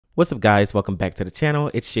What's up, guys? Welcome back to the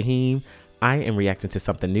channel. It's Shaheem. I am reacting to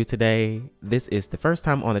something new today. This is the first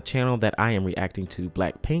time on the channel that I am reacting to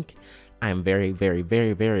Blackpink. I am very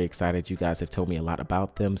excited. You guys have told me a lot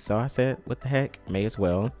about them, so I said, what the heck, may as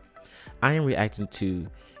well. I am reacting to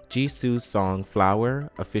JISOO's song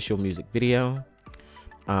Flower official music video.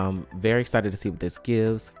 Very excited to see what this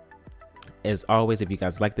gives. As always, if you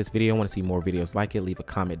guys like this video, want to see more videos like it, leave a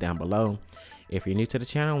comment down below. If you're new to the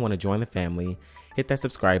channel and want to join the family, hit that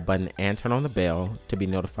subscribe button and turn on the bell to be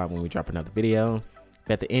notified when we drop another video.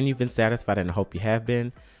 If at the end you've been satisfied, and I hope you have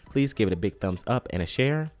been, please give it a big thumbs up and a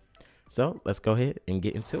share. So let's go ahead and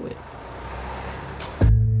get into it.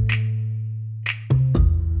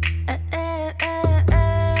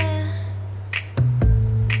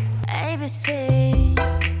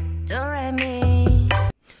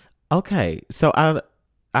 Okay, so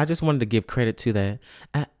I just wanted to give credit to that.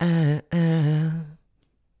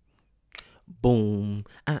 Boom.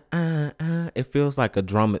 It feels like a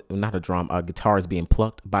drum, not a drum, a guitar is being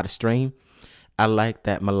plucked by the string. I like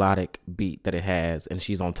that melodic beat that it has, and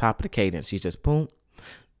she's on top of the cadence. She's just boom,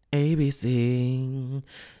 A, B, C,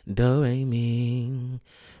 do, re, mi.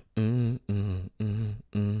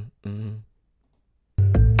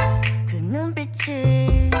 그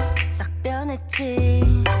눈빛이 싹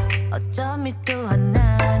변했지 어쩜 또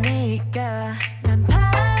하나니까 난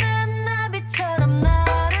파란 나비처럼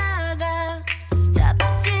날아가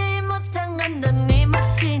잡지 못한 건 넌 네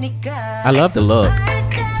몫이니까 I love the look.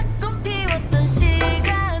 활짝 피웠던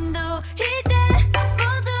시간도 이제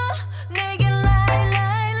모두 내게 lie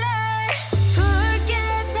lie lie 붉게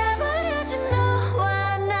다 버려진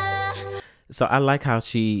너와 나. So I like how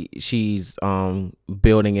she's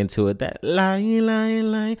building into it, that lie lie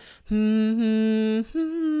lie.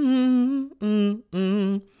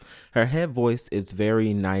 Her head voice is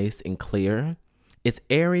very nice and clear. It's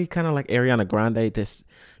airy, kind of like Ariana Grande, just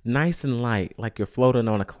nice and light, like you're floating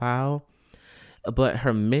on a cloud. But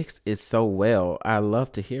her mix is so well. I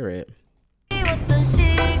love to hear it.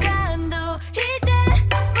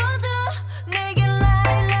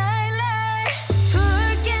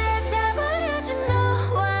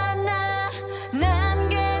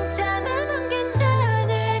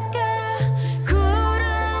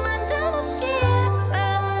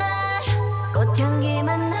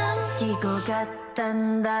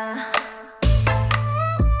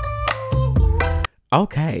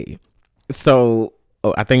 Okay, so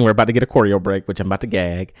I think we're about to get a choreo break, which I'm about to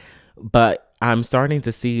gag, but I'm starting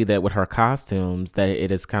to see that with her costumes that it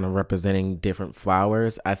is kind of representing different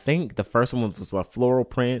flowers. I think the first one was a floral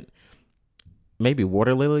print, maybe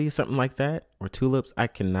water lily, something like that, or tulips. I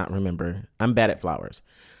cannot remember. I'm bad at flowers.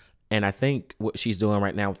 And I think what she's doing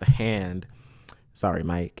right now with the hand, sorry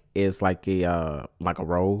Mike, is like a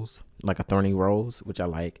rose, like a thorny rose, which I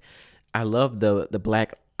like. I love the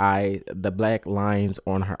black lines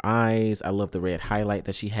on her eyes. I love the red highlight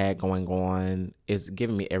that she had going on. It's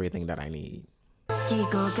giving me everything that I need.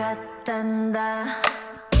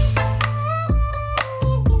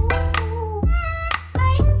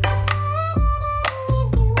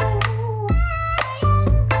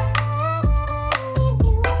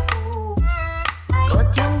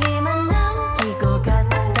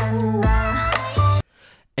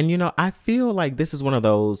 And you know, I feel like this is one of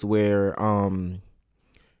those where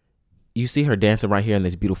you see her dancing right here in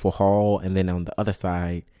this beautiful hall, and then on the other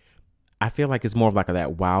side, I feel like it's more of like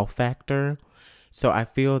that wow factor. So I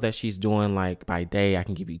feel that she's doing like, by day I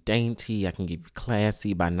can give you dainty, I can give you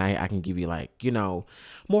classy, by night I can give you like, you know,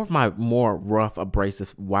 more of my more rough,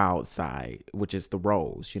 abrasive, wild side, which is the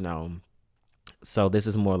rose, you know. So this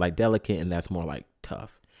is more like delicate, and that's more like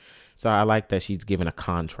tough. So I like that she's giving a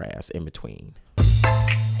contrast in between.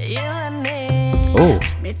 Oh,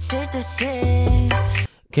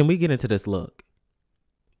 can we get into this look?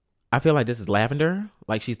 I feel like this is lavender,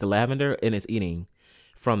 like she's the lavender, and it's eating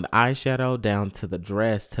from the eyeshadow down to the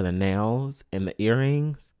dress to the nails and the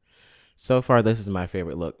earrings. So far, this is my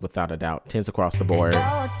favorite look, without a doubt. 10s across the board.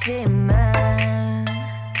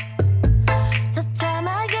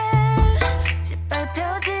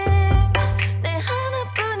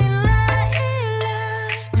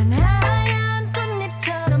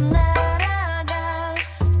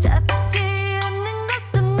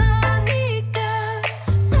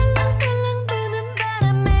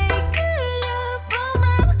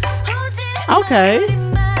 Okay.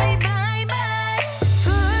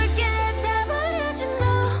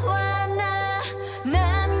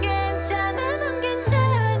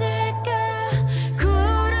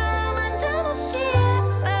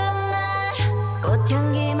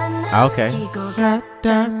 Okay.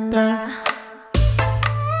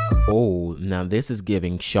 Oh, now this is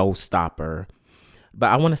giving showstopper.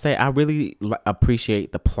 But I want to say I really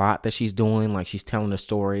appreciate the plot that she's doing. Like she's telling a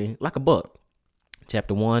story like a book.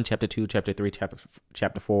 Chapter 1, chapter 2, chapter 3,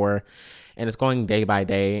 chapter 4, and it's going day by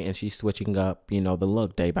day, and she's switching up, you know, the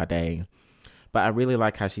look day by day. But I really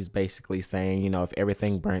like how she's basically saying, you know, if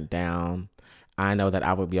everything burnt down, I know that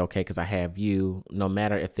I would be okay because I have you. No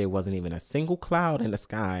matter if there wasn't even a single cloud in the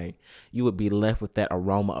sky, you would be left with that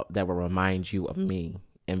aroma that will remind you of me,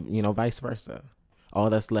 and you know, vice versa. All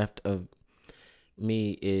that's left of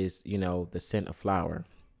me is, you know, the scent of flower.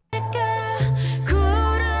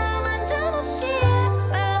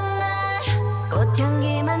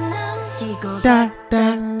 Da,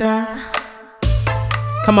 da, da.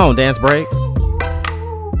 Come on, dance break.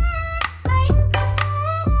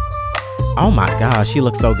 Oh my gosh, she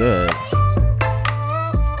looks so good.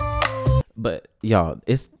 But y'all,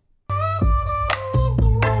 it's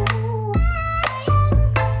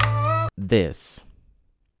this.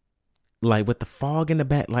 Like with the fog in the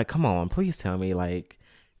back, like come on, please tell me like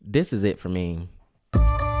this is it for me.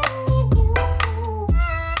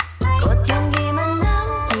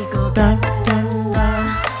 Da, da, da.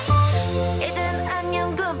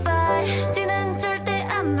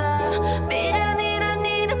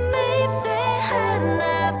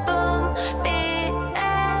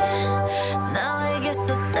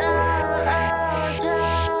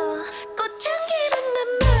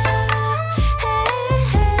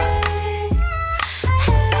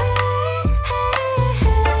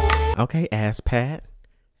 Okay, ass pat.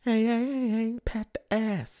 Hey, hey, hey, hey, pat the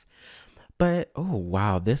ass. But oh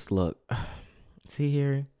wow, this look. See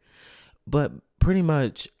here? But pretty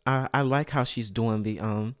much I like how she's doing the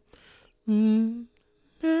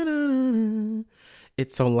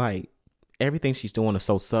it's so light. Everything she's doing is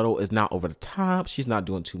so subtle. It's not over the top. She's not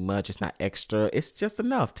doing too much. It's not extra. It's just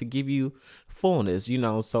enough to give you fullness, you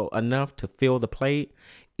know, so enough to fill the plate,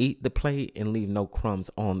 eat the plate, and leave no crumbs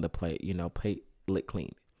on the plate, you know, plate lick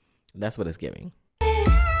clean. That's what it's giving.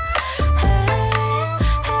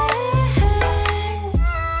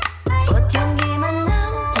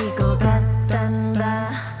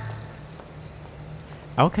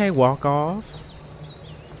 Okay, walk off.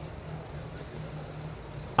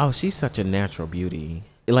 Oh, she's such a natural beauty.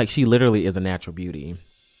 Like she literally is a natural beauty.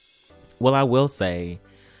 Well, I will say,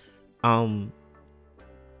 I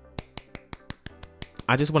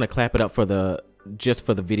just want to clap it up for the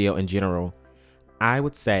video in general. I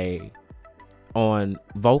would say on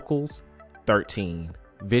vocals, 13,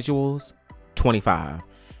 visuals, 25,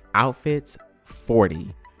 outfits,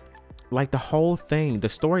 40. Like the whole thing, the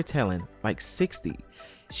storytelling, like 60.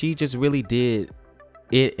 She just really did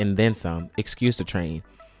it and then some. Excuse the train.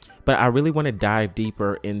 But I really want to dive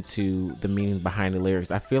deeper into the meaning behind the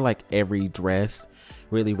lyrics. I feel like every dress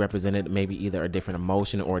really represented maybe either a different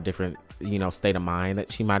emotion or a different, you know, state of mind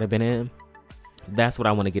that she might have been in. That's what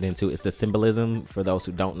I want to get into. It's the symbolism. For those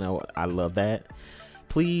who don't know, I love that.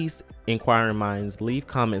 Please, inquiring minds, leave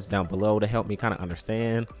comments down below to help me kind of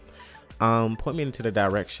understand. Point me into the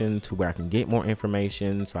direction to where I can get more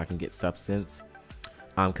information so I can get substance.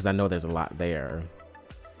 Because I know there's a lot there.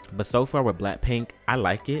 But so far with Blackpink, I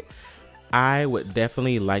like it. I would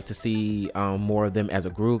definitely like to see more of them as a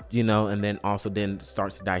group, you know, and then also then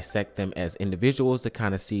start to dissect them as individuals to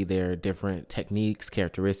kind of see their different techniques,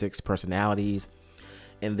 characteristics, personalities,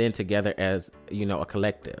 and then together as, you know, a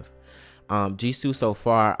collective. JISOO so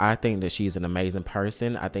far, I think that she's an amazing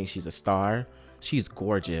person. I think she's a star. She's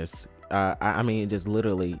gorgeous. I mean, just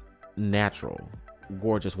literally natural,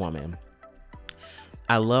 gorgeous woman.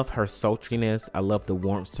 I love her sultriness. I love the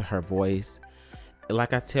warmth to her voice.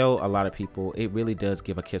 Like I tell a lot of people, it really does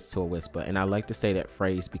give a kiss to a whisper. And I like to say that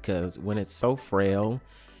phrase because when it's so frail,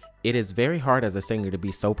 it is very hard as a singer to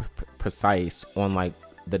be so precise on like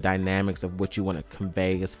the dynamics of what you want to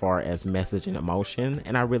convey as far as message and emotion.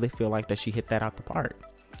 And I really feel like that she hit that out the park.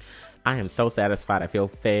 I am so satisfied. I feel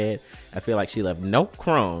fed. I feel like she left no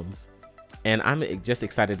crumbs. And I'm just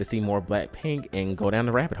excited to see more Blackpink and go down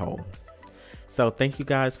the rabbit hole. So thank you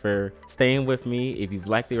guys for staying with me. If you've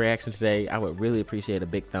liked the reaction today, I would really appreciate a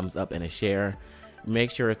big thumbs up and a share. Make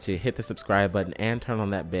sure to hit the subscribe button and turn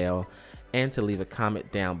on that bell, and to leave a comment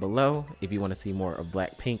down below if you want to see more of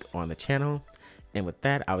Blackpink on the channel. And with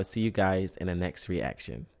that, I will see you guys in the next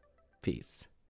reaction. Peace.